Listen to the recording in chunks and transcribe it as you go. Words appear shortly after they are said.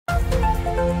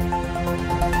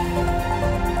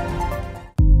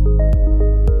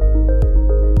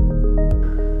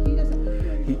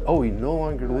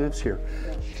longer lives here.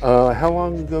 How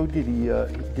long ago did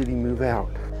he move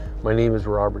out? My name is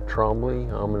Robert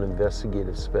Trombley. I'm an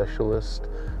investigative specialist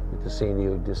with the San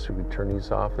Diego District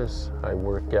Attorney's Office. I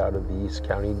work out of the East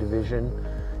County Division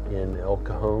in El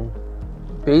Cajon.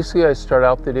 Basically, I start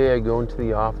out the day, I go into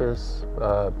the office,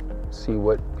 see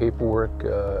what paperwork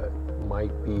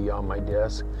might be on my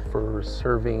desk for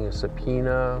serving a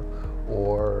subpoena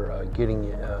or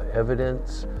getting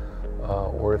evidence,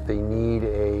 or if they need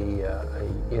a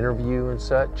interview and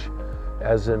such.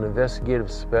 As an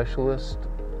investigative specialist,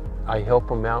 I help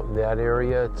them out in that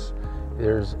area.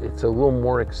 It's a little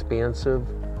more expansive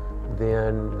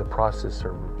than the process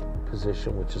server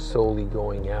position, which is solely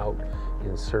going out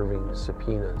and serving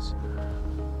subpoenas.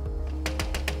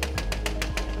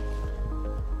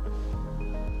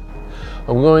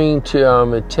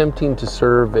 I'm attempting to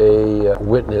serve a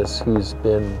witness who's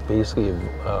been basically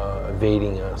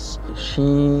evading us.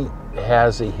 She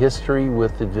has a history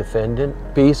with the defendant,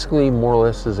 basically more or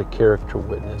less as a character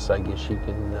witness. I guess you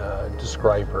can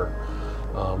describe her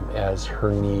as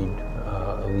her need,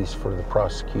 at least for the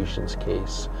prosecution's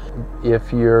case.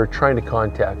 If you're trying to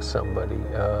contact somebody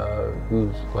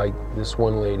who's like this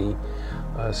one lady,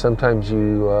 sometimes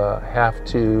you have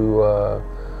to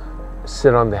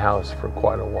sit on the house for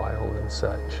quite a while and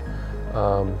such.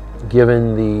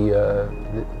 Given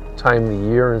the time of the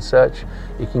year and such,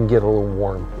 it can get a little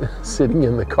warm sitting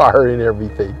in the car and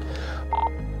everything.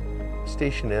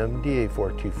 Station M, DA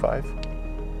 425.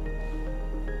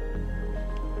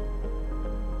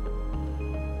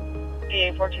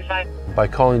 DA 425. By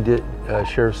calling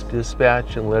Sheriff's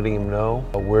Dispatch and letting them know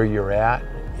where you're at,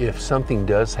 if something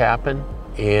does happen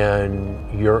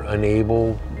and you're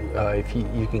unable, if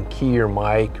you can key your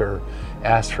mic or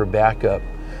ask for backup,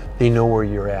 they know where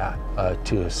you're at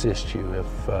to assist you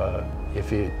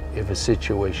if a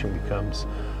situation becomes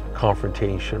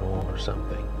confrontational or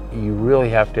something. You really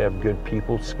have to have good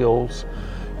people skills.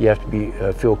 You have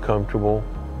to feel comfortable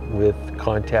with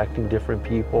contacting different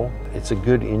people. It's a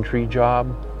good entry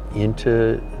job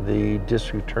into the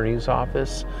district attorney's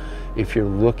office if you're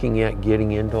looking at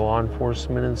getting into law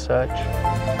enforcement and such.